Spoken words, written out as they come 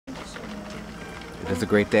It is a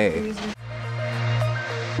great day.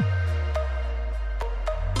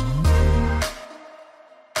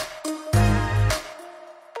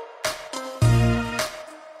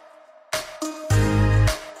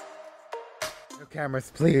 No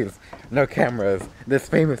cameras, please. No cameras. This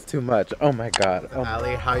fame is too much. Oh my god. Oh.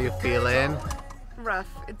 Allie, how you feeling? Rough.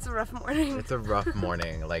 It's a rough morning. It's a rough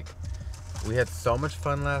morning. Like, we had so much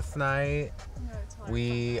fun last night.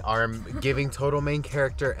 We are giving total main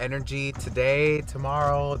character energy today,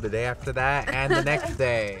 tomorrow, the day after that, and the next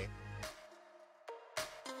day.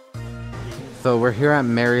 So we're here at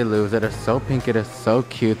Mary Lou's. It is so pink. It is so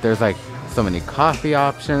cute. There's like so many coffee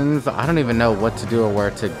options. I don't even know what to do or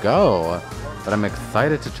where to go, but I'm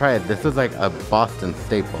excited to try it. This is like a Boston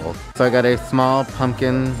staple. So I got a small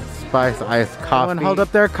pumpkin spice iced coffee. Everyone hold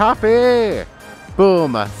up their coffee!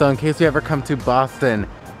 Boom! So in case you ever come to Boston,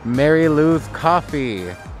 Mary Lou's coffee.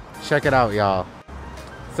 Check it out, y'all.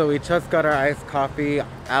 So we just got our iced coffee.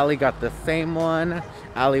 Allie got the same one.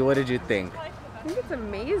 Allie, what did you think? I think it's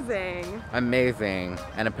amazing. Amazing.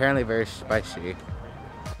 And apparently very spicy.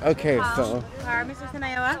 Okay, so.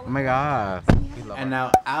 Oh my gosh. And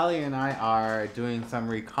now Allie and I are doing some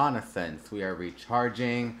reconnaissance. We are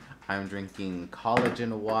recharging. I'm drinking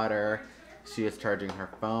collagen water. She is charging her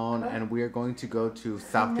phone, and we are going to go to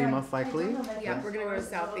Southie most likely. Yeah, we're gonna go to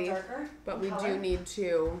Southie, but we do need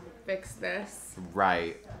to fix this.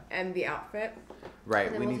 Right. And the outfit.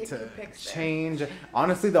 Right, we need to change.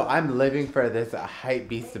 Honestly though, I'm living for this hype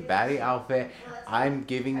beast baddie outfit. I'm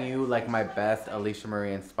giving you like my best Alicia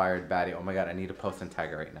Marie inspired baddie. Oh my god, I need to post and tag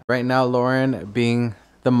her right now. Right now, Lauren, being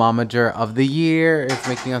the momager of the year, is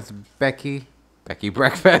making us Becky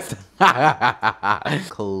breakfast.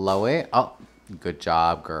 Chloe. Oh, good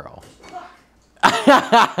job, girl.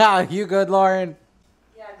 You good, Lauren?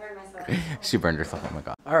 Yeah, I burned myself. She burned herself. Oh my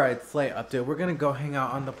god. All right, Slay update. We're gonna go hang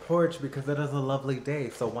out on the porch because it is a lovely day.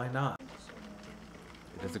 So why not?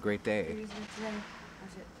 It is a great day.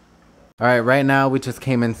 All right, right now we just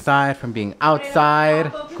came inside from being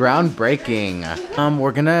outside. Groundbreaking.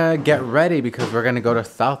 We're gonna get ready because we're gonna go to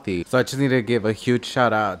Southie. So I just need to give a huge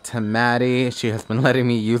shout out to Maddie. She has been letting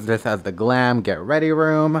me use this as the glam get ready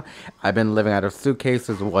room. I've been living out of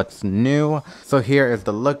suitcases. What's new? So here is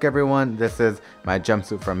the look, everyone. This is my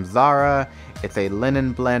jumpsuit from Zara. It's a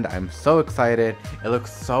linen blend. I'm so excited. It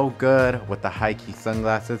looks so good with the high key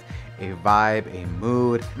sunglasses. A vibe, a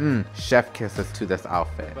mood. Chef kisses to this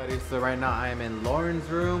outfit. Buddy, so right now I am in Lauren's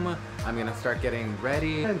room. I'm gonna start getting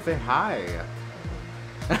ready and say hi.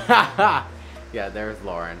 Yeah, there's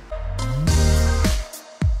Lauren.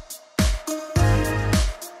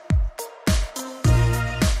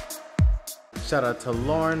 Shout out to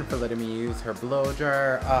Lauren for letting me use her blow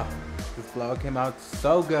dryer. This blow came out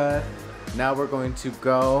so good. Now we're going to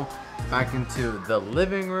go back into the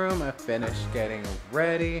living room. I finished getting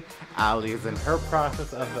ready. Allie's in her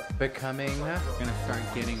process of becoming. We're gonna start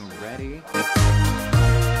getting ready.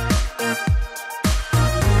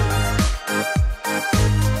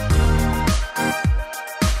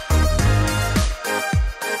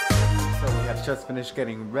 So we have just finished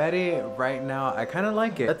getting ready. Right now, I kind of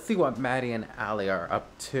like it. Let's see what Maddie and Allie are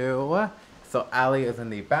up to. So Allie is in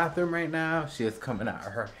the bathroom right now. She is coming out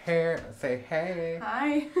her hair. Say hey.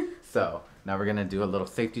 Hi. So now we're gonna do a little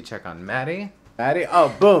safety check on Maddie. Maddie,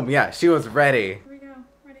 oh boom, yeah, she was ready. Here we go.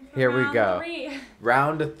 Ready for Here we go. round 3.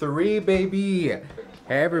 Round 3, baby. Hey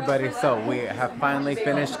everybody, so we have finally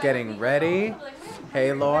finished getting ready.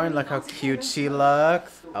 Hey Lauren, look how cute she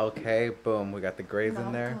looks. Okay, boom, we got the grays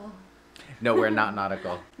in there. No, we're not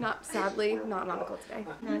nautical. Sadly, not nautical today.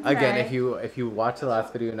 Again, if you watch the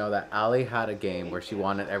last video, you know that Allie had a game where she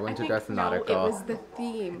wanted everyone to dress nautical. No, it was the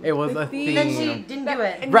theme. It was a theme. Then she didn't do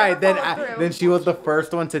it. Right, then she was the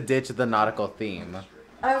first one to ditch the nautical theme.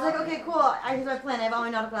 I was like, okay, cool. Here's my plan. I have all my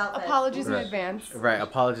nautical outfits. Apologies in advance. Right,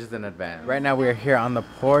 apologies in advance. Right now we're here on the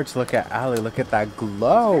porch. Look at Allie, look at that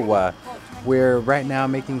glow. We're right now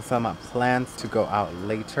making some plans to go out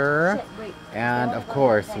later. And of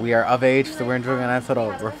course, we are of age, so we're enjoying a nice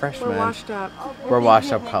little refreshment. We're washed up. We're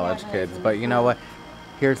washed up college kids, but you know what?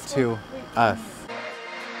 Here's to us.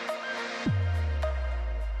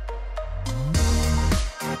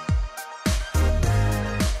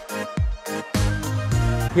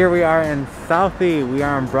 Here we are in Southie. We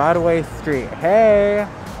are on Broadway Street. Hey!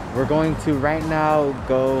 We're going to right now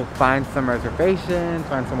go find some reservations,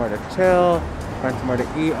 find somewhere to chill, find somewhere to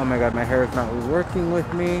eat. Oh my god, my hair is not working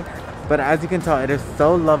with me. But as you can tell, it is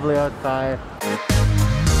so lovely outside.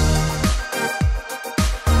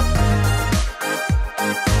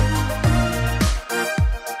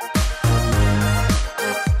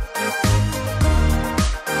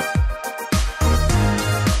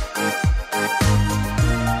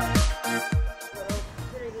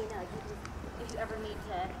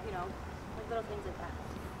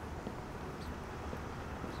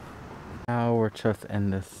 just in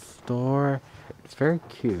this store. It's very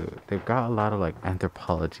cute. They've got a lot of like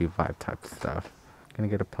anthropology vibe type stuff. Gonna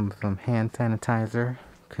get a pump of some hand sanitizer.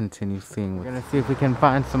 Continue seeing. We're gonna see if we can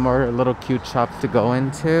find some more little cute shops to go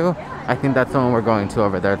into. I think that's the one we're going to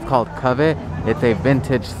over there. It's called Covet. It's a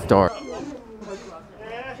vintage store.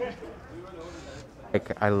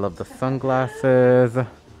 Like, I love the sunglasses.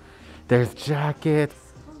 There's jackets.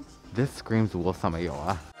 This screams wool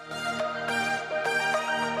samayoa.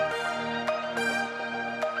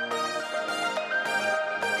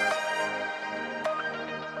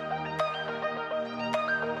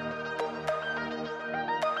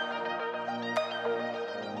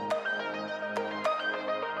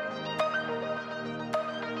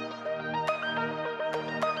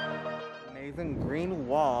 Green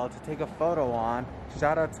wall to take a photo on.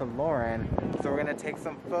 Shout out to Lauren. So we're gonna take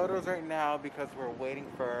some photos right now because we're waiting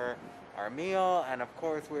for our meal, and of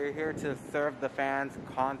course we're here to serve the fans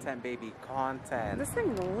content, baby, content. Is this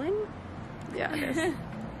thing rolling? Yeah, it is.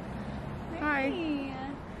 Hi.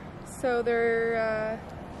 So they're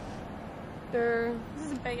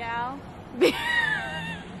this is Big Al.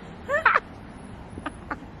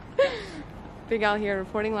 Big Al here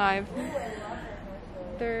reporting live.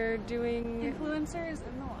 They're doing influencers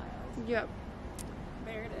in the wild. Yep.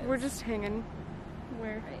 There it is. We're just hanging.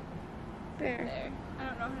 Where? Right. There. There. I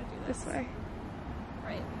don't know how to do this. This way.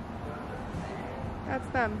 Right. That's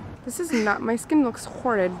them. This is not. My skin looks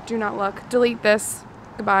horrid. Do not look. Delete this.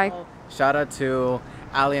 Goodbye. Shout out to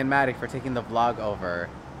Ali and Maddie for taking the vlog over.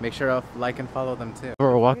 Make sure to like and follow them too.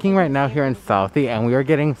 We're walking right now here in Southie, and we are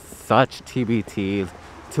getting such TBTs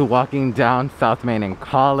to walking down South Main in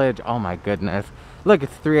college. Oh my goodness. Look,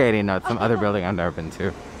 it's 380 nuts, some other building I've never been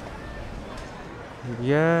to.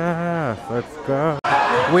 Yes, let's go.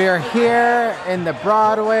 We are here in the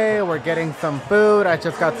Broadway. We're getting some food. I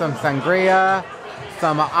just got some sangria,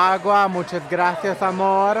 some agua. Muchas gracias,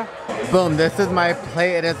 amor. Boom, this is my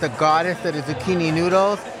plate. It is the goddess. It is zucchini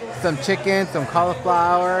noodles, some chicken, some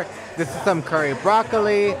cauliflower. This is some curry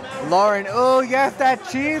broccoli. Lauren, oh yes, that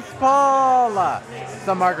cheese pull.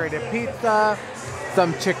 Some margarita pizza,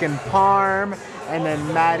 some chicken parm. And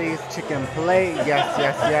then Maddie's chicken plate. Yes,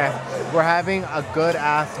 yes, yes. We're having a good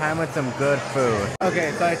ass time with some good food.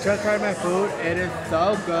 Okay, so I just tried my food. It is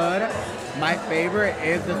so good. My favorite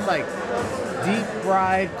is this like deep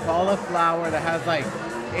fried cauliflower that has like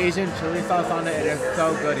Asian chili sauce on it. It is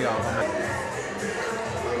so good, y'all.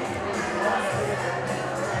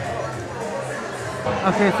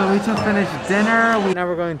 Okay, so we just finished dinner. Now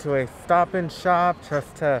we're going to a Stop and Shop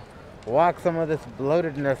just to walk some of this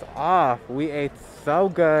bloatedness off. We ate so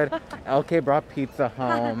good. LK brought pizza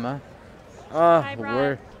home. Oh,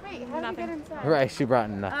 we're Wait, how did you get inside? right. She brought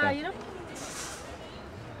nothing. You know.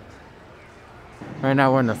 Right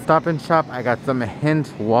now we're in the Stop and Shop. I got some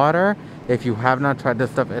Hint water. If you have not tried this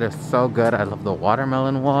stuff, it is so good. I love the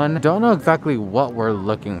watermelon one. Don't know exactly what we're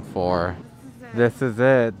looking for. This is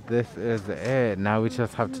it. This is it. Now we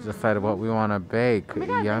just have to decide what we want to bake. Oh my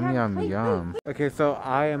God, yum, yum, yum. Okay, so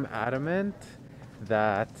I am adamant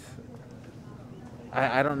that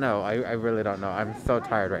I don't know. I really don't know. I'm so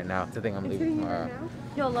tired right now. I think I'm leaving tomorrow.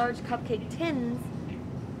 Yo, large cupcake tins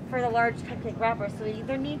for the large cupcake wrappers. So you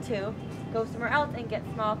either need to go somewhere else and get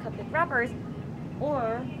small cupcake wrappers,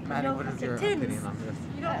 or Maddie, what is your opinion on this?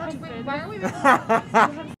 You don't want to wait. Why are we?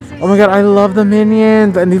 Oh my god, I love the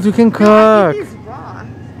Minions, and these we can cook. I think he's raw.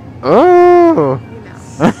 Oh! You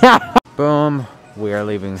know. Boom. We are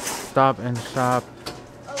leaving Stop and Shop.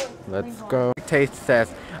 Let's go. Taste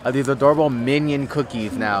test of these adorable Minion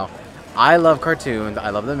cookies now. I love cartoons. I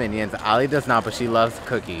love the Minions. Ali does not, but she loves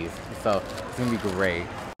cookies. So it's gonna be great.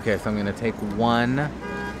 Okay, so I'm gonna take one. Oh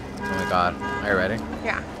my god. Are you ready?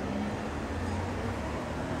 Yeah.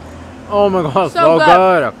 Oh my god, So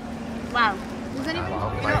good. Wow. Does anyone? Oh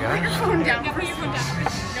my Put your god. phone down. Put your phone down.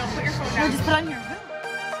 No, put your phone down. just put on your.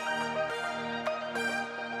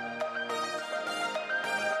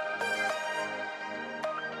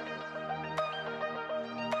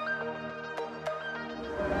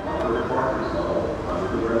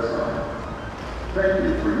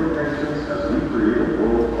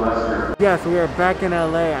 Yes, we are back in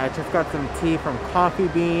LA. I just got some tea from Coffee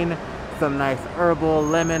Bean, some nice herbal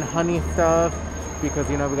lemon honey stuff, because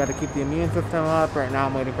you know we got to keep the immune system up. Right now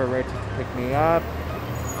I'm waiting for Rachel to pick me up.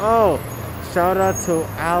 Oh, shout out to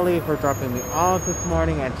Ali for dropping me off this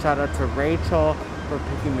morning, and shout out to Rachel for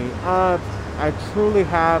picking me up. I truly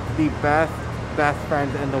have the best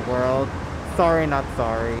friends in the world. Sorry, not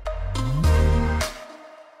sorry.